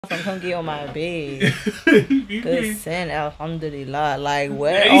Come get on my bed. Goodsin, alhamdulillah. Like,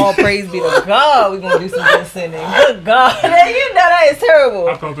 what? All praise be to God. We're going to do some good sinning. Good God. You know that is terrible.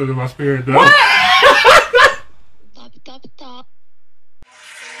 I felt it in my spirit, though. What? Top.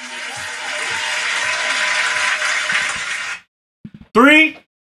 3,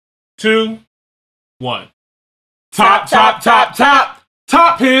 2, 1. Top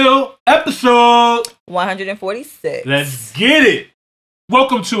Hill episode 146. Let's get it.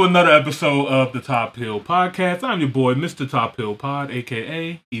 Welcome to another episode of the Top Hill Podcast. I'm your boy, Mr. Top Hill Pod,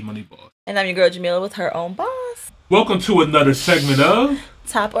 aka E-Money Boss. And I'm your girl Jamila with her own boss. Welcome to another segment of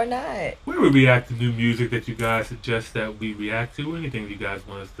Top or Not, where we react to new music that you guys suggest that we react to, anything you guys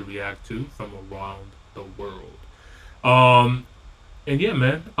want us to react to from around the world. And yeah,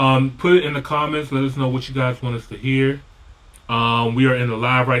 man, put it in the comments. Let us know what you guys want us to hear. We are in the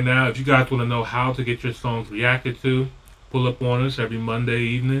live right now. If you guys want to know how to get your songs reacted to, pull up on us every Monday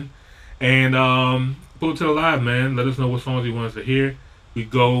evening and pull it to the live, man. Let us know what songs you want us to hear. We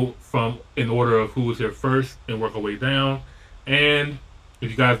go from in order of who was here first and work our way down. And if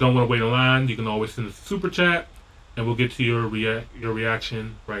you guys don't want to wait in line, you can always send us a super chat and we'll get to your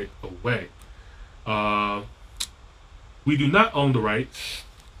reaction right away. We do not own the rights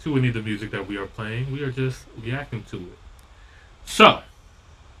to any of the music that we are playing. We are just reacting to it. So,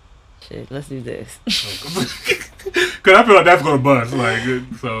 shit, let's do this. Cause I feel like that's gonna bust. Like,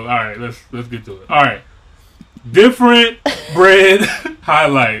 so, all right, let's get to it. All right, different bread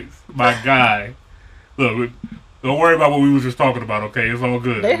highlights. My guy, look, don't worry about what we was just talking about. Okay, it's all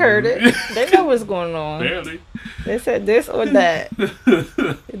good. They heard it. They know what's going on. Barely. They said this or that.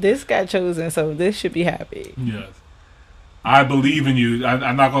 This got chosen, so this should be happy. Yes. I believe in you.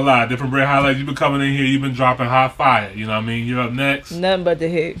 I'm not gonna lie. Different bread highlights. You've been coming in here. You've been dropping hot fire. You know what I mean? You're up next. Nothing but the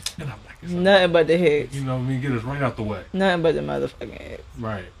hits. And I'm like, Nothing but the hits. you know what I mean? Get us right out the way. Nothing but the motherfucking hits.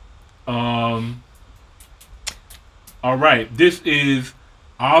 Right. All right. This is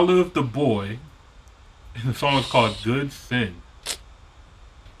Olivetheboy, and the song is called Goodsin.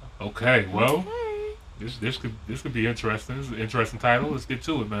 Okay. Well, this could be interesting. It's an interesting title. Let's get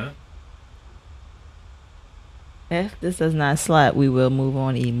to it, man. If this does not slap, we will move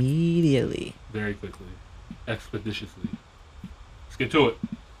on immediately. Very quickly. Expeditiously. Let's get to it.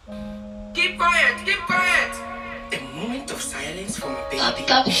 Keep quiet, keep quiet. A moment of silence for my baby.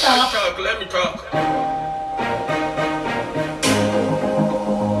 Top. Let me talk.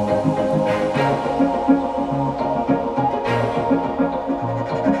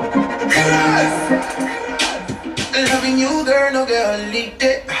 Loving you, girl, no girl, leak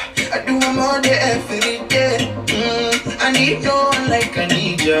it. I do them all day, every day. I need no one like I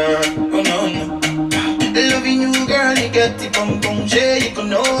need you. Oh no. Loving you, girl, you get the pum pum shit. You can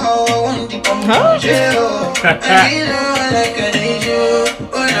know how I want the pum pum shit. Oh, I need no one like I need you.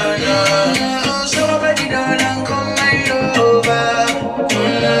 Oh no. So body down and come my over.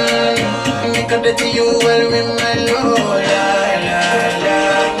 Make a dirty you well with my love. La.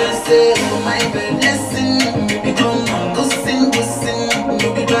 Just say my blessing. Baby, come on, Goodsin.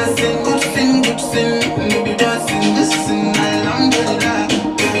 Baby, Goodsin. Baby, Goodsin. Alhamdulillah.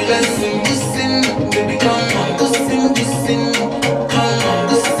 Baby, Goodsin. Baby, come on, Goodsin. Come on,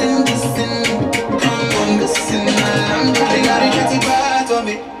 Goodsin. Come on, Goodsin. Alhamdulillah. Pretty part of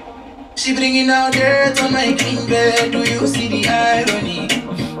it. She bringing out dirt on my clean bed. Do you see the irony?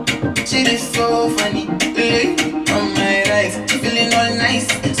 She is so funny. On my rise, she feeling all nice.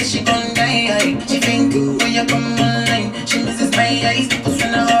 So she don't die. She think when you come online, she misses my eyes. Cause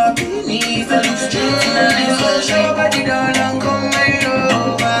when I walk in knees, I look straight in the eyes. So show body down and come right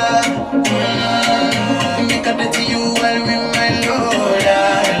over. Make a dirty you while with my lord.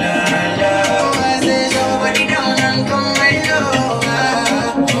 La. I say show body down and come right over.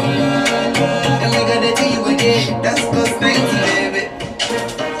 And make a dirty you again. That's cause 90, baby.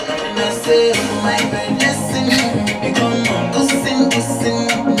 And I say my blessing. Baby, come on, Goodsin.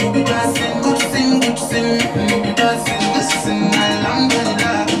 Baby, Goodsin. Baby, Goodsin.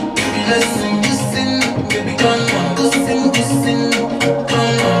 Alhamdulillah. Baby, Goodsin. Baby, come on, Goodsin.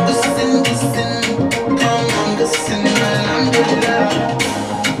 Come on, Goodsin. Come on, Goodsin. Alhamdulillah.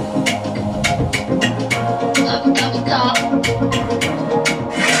 Top.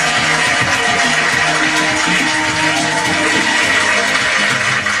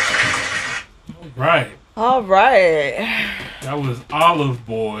 Right. All right. That was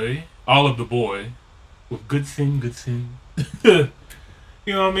Olivetheboy with Goodsin.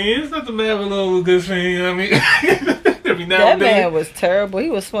 You know what I mean? It's nothing to have a little Goodsin, you know what I mean? Every now That and then. man was terrible. He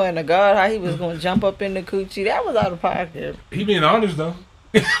was swearing to God how he was going to jump up in the coochie. That was out of pocket. He being honest though.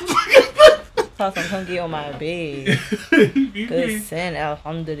 Possum, come get on my bed. Goodsin,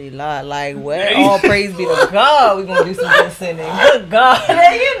 alhamdulillah. Like, what? All praise be to God. We're going to do some good sinning. Good God. You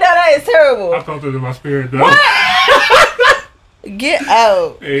know that is terrible. I felt it in my spirit, though. What? Get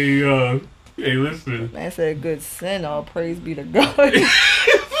out. Hey, listen. Man said good sin. All praise be to God.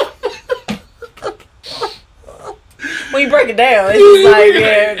 When you break it down, it's just like,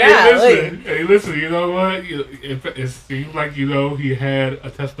 yeah, hey, listen, you know what? It seems like, you know, he had a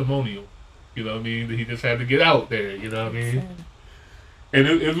testimonial. You know what I mean? He just had to get out there, you know what I mean? And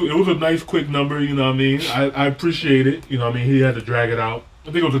it was a nice, quick number, you know what I mean? I appreciate it, you know what I mean? He had to drag it out. I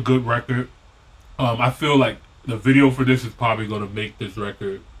think it was a good record. I feel like the video for this is probably going to make this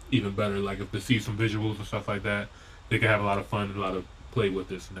record even better. Like, if they see some visuals and stuff like that, they can have a lot of fun and a lot of play with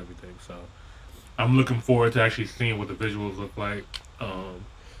this and everything, so... I'm looking forward to actually seeing what the visuals look like.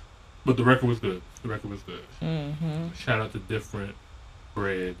 But the record was good. The record was good. Mm-hmm. Shout out to Different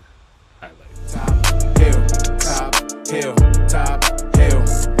Bread Highlights. Top hill, top hill, top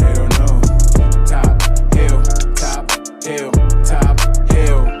hill.